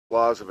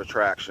laws of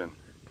attraction.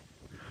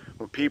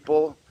 When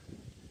people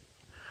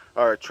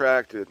are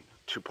attracted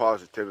to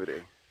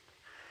positivity,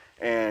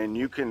 and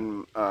you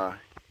can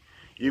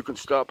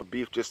stop a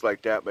beef just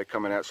like that by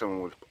coming at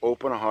someone with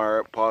open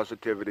heart,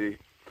 positivity,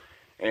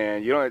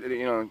 and you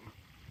don't,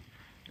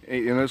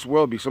 in this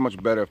world, it'd be so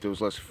much better if there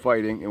was less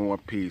fighting and more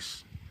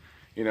peace.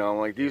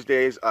 Like these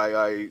days,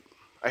 I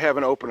have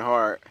an open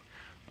heart.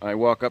 I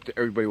walk up to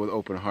everybody with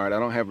open heart. I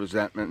don't have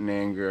resentment and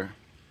anger.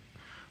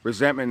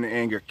 Resentment and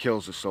anger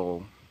kills the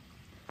soul.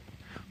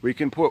 We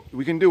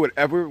can do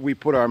whatever we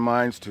put our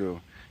minds to.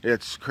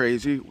 It's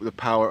crazy, the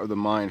power of the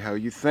mind. How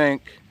you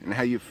think and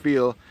how you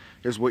feel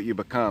is what you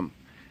become.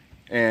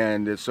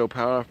 And it's so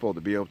powerful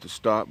to be able to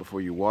stop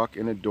before you walk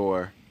in a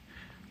door,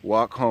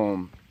 walk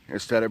home,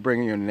 instead of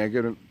bringing your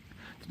negative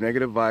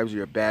vibes or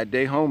your bad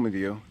day home with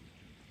you.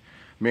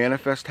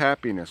 Manifest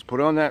happiness. Put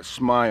on that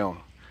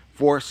smile.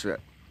 Force it.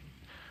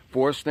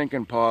 Force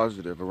thinking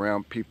positive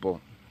around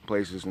people,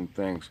 places, and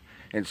things.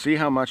 And see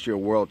how much your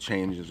world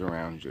changes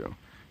around you.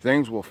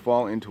 Things will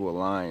fall into a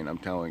line, I'm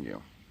telling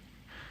you.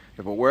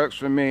 If it works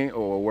for me, it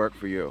will work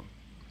for you.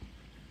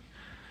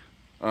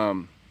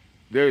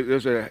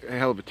 There's a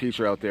hell of a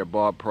teacher out there,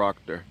 Bob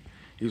Proctor.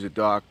 He's a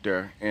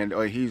doctor, and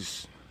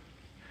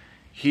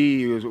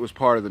he was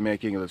part of the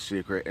making of The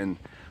Secret, and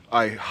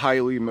I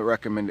highly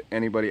recommend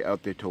anybody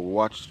out there to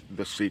watch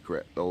The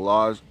Secret, The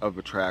Laws of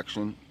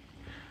Attraction.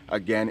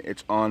 Again,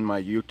 it's on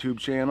my YouTube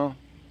channel.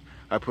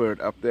 I put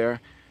it up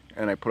there,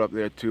 and I put up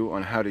there too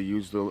on how to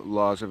use the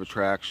laws of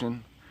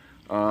attraction.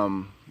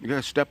 You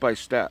got step by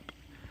step,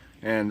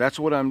 and that's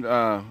what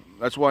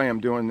that's why I'm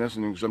doing this,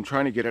 and because I'm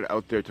trying to get it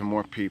out there to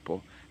more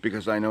people,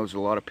 because I know there's a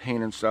lot of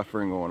pain and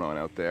suffering going on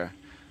out there.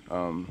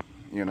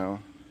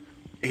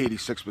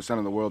 86%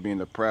 of the world being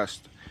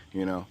depressed.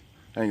 I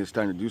think it's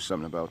time to do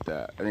something about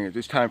that. I think it's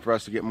just time for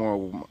us to get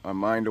more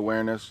mind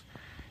awareness,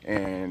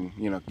 and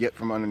get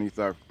from underneath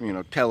our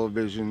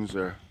televisions,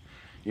 or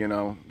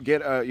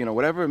get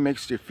whatever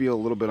makes you feel a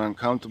little bit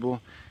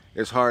uncomfortable.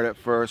 It's hard at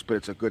first, but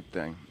it's a good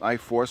thing. I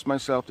force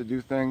myself to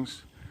do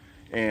things,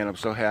 and I'm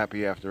so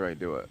happy after I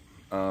do it.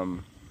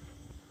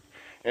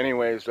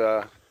 Anyways,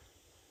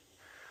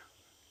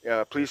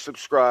 please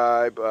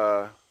subscribe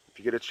if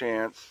you get a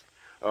chance.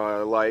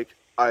 Like,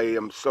 I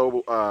am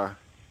so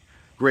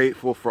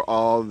grateful for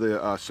all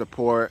the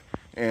support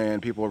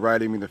and people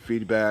writing me the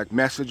feedback.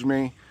 Message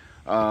me.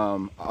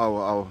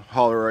 I'll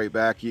holler right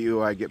back at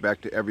you. I get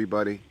back to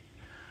everybody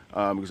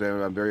because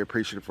I'm very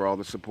appreciative for all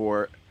the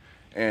support.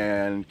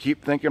 And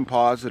keep thinking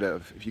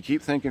positive. If you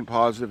keep thinking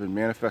positive and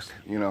manifest,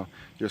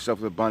 yourself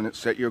with abundance,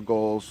 set your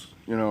goals,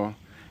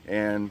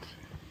 and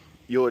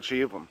you'll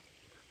achieve them.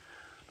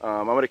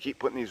 I'm going to keep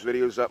putting these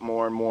videos up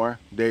more and more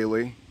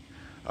daily,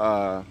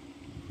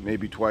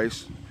 maybe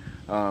twice,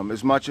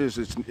 as much as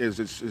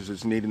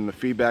it's needed. And the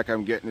feedback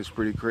I'm getting is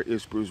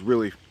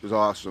really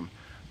awesome.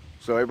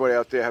 So everybody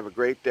out there, have a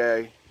great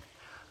day.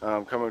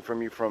 Coming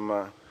from you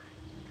from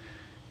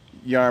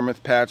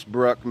Yarmouth,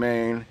 Pattsbrook,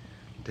 Maine.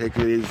 Take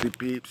it easy,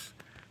 peeps.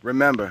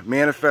 Remember,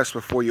 manifest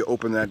before you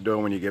open that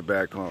door when you get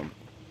back home.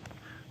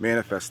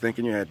 Manifest. Think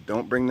in your head.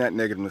 Don't bring that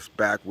negativeness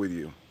back with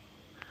you.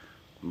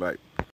 Bye.